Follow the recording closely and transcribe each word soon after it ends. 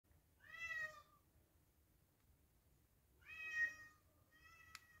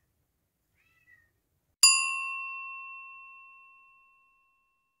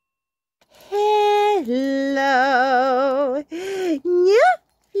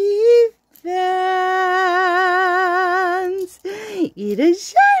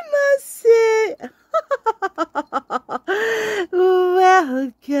Irashaimase.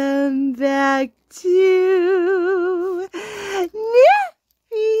 Welcome back to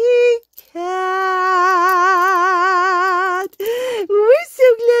Nappy Cat. We're so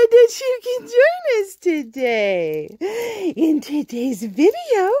glad that you can join us today. In today's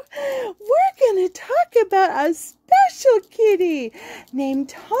video, we're going to talk about a special kitty named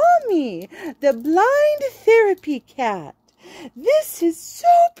Tommy, the blind therapy cat. This is so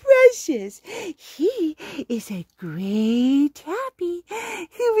precious. He is a gray tabby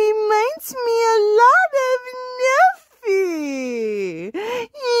who reminds me a lot of Neffy.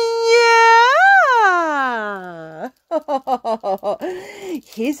 Yeah!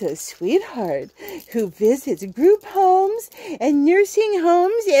 He's a sweetheart who visits group homes and nursing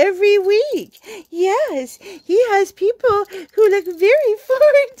homes every week. Yes, he has people who look very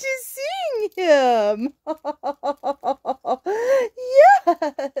forward to seeing him.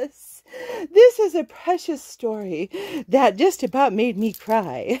 Yes, this is a precious story that just about made me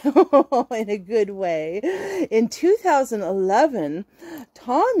cry in a good way. In 2011,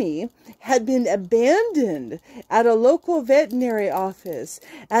 Tommy had been abandoned at a local veterinary office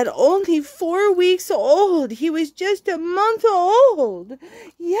at only 4 weeks old. He was just a month old.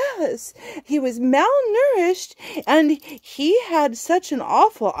 Yes, he was malnourished and he had such an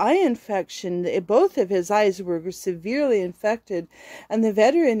awful eye infection. Both of his eyes were severely infected, and the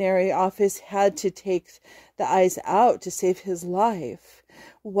veterinary office had to take the eyes out to save his life.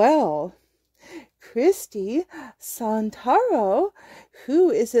 Well, Christy Santaro, who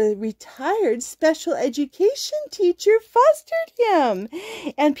is a retired special education teacher, fostered him.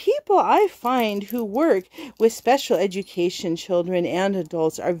 And people I find who work with special education children and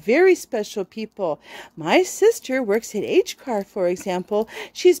adults are very special people. My sister works at HCAR, for example.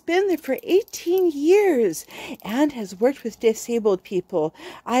 She's been there for 18 years and has worked with disabled people.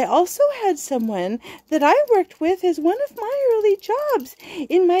 I also had someone that I worked with as one of my early jobs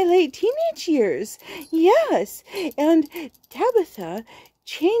in my late teenage years. Yes, and Tabitha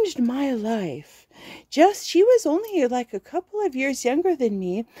changed my life. She was only like a couple of years younger than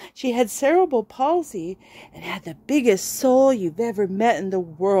me. She had cerebral palsy and had the biggest soul you've ever met in the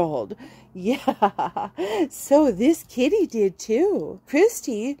world. Yeah, so this kitty did too.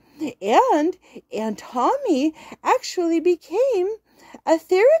 Christy and Tommy actually became a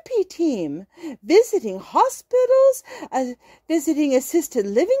therapy team, visiting hospitals, visiting assisted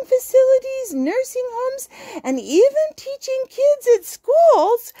living facilities, nursing homes, and even teaching kids at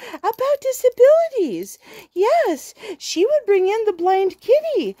schools about disabilities. Yes, she would bring in the blind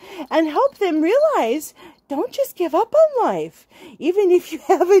kitty and help them realize, don't just give up on life. Even if you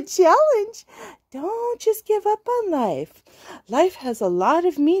have a challenge, don't just give up on life. Life has a lot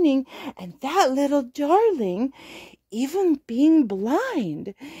of meaning, and that little darling, even being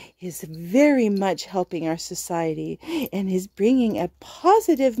blind, is very much helping our society and is bringing a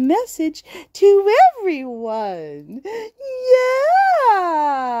positive message to everyone. Yeah!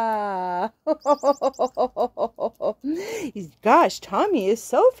 Gosh, Tommy is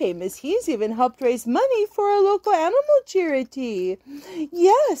so famous. He's even helped raise money for a local animal charity.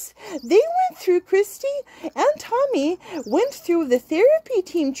 Yes, they went through, Christy and Tommy went through the therapy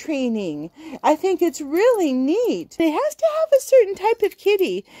team training. I think it's really neat. It has to have a certain type of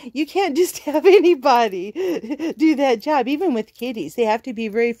kitty. You can't just have anybody do that job. Even with kitties, they have to be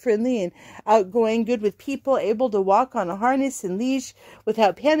very friendly and outgoing, good with people, able to walk on a harness and leash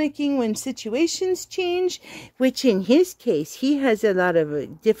without panicking when situations change, which in his case, he has a lot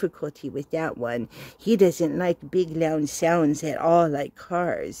of difficulty with that one. He doesn't like big loud sounds at all, like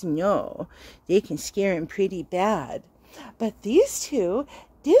cars. No, they can scare him pretty bad. But these two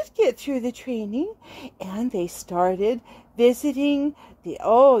did get through the training, and they started visiting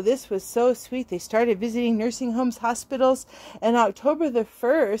this was so sweet. They started visiting nursing homes, hospitals, and October the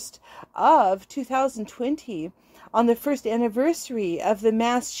 1st of 2020, on the first anniversary of the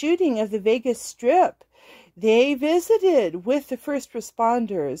mass shooting of the Vegas Strip, they visited with the first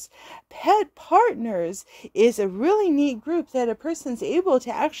responders. Pet Partners is a really neat group that a person's able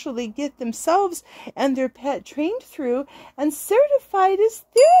to actually get themselves and their pet trained through and certified as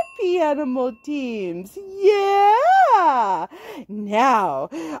therapy animal teams. Yeah! Now,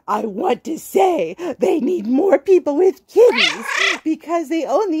 I want to say they need more people with kitties because they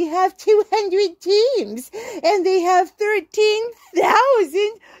only have 200 teams and they have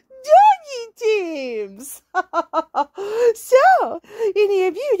 13,000 doggy teams. So, any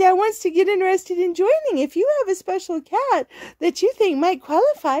of you that wants to get interested in joining, if you have a special cat that you think might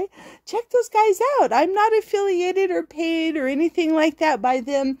qualify, check those guys out. I'm not affiliated or paid or anything like that by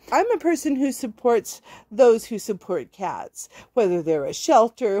them. I'm a person who supports those who support cats, whether they're a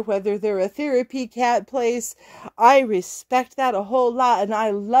shelter, whether they're a therapy cat place. I respect that a whole lot, and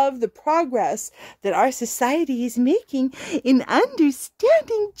I love the progress that our society is making in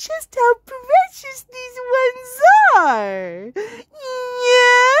understanding just how precious these ones are.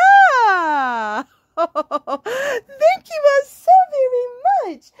 Yeah! Thank you all so very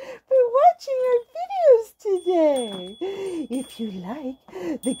much for watching our videos today. If you like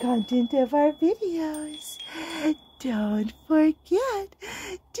the content of our videos, don't forget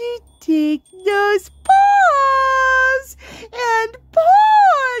to take those paws and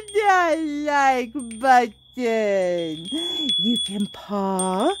paw that like button. You can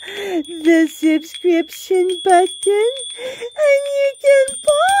paw the subscription button, and you can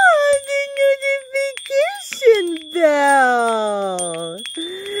paw the notification bell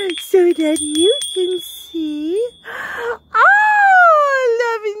so that you can see all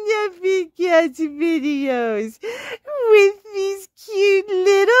of Nuffy Cat's videos with these cute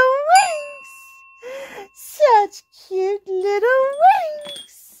little wings. Such cute little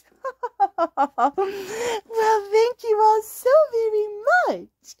wings.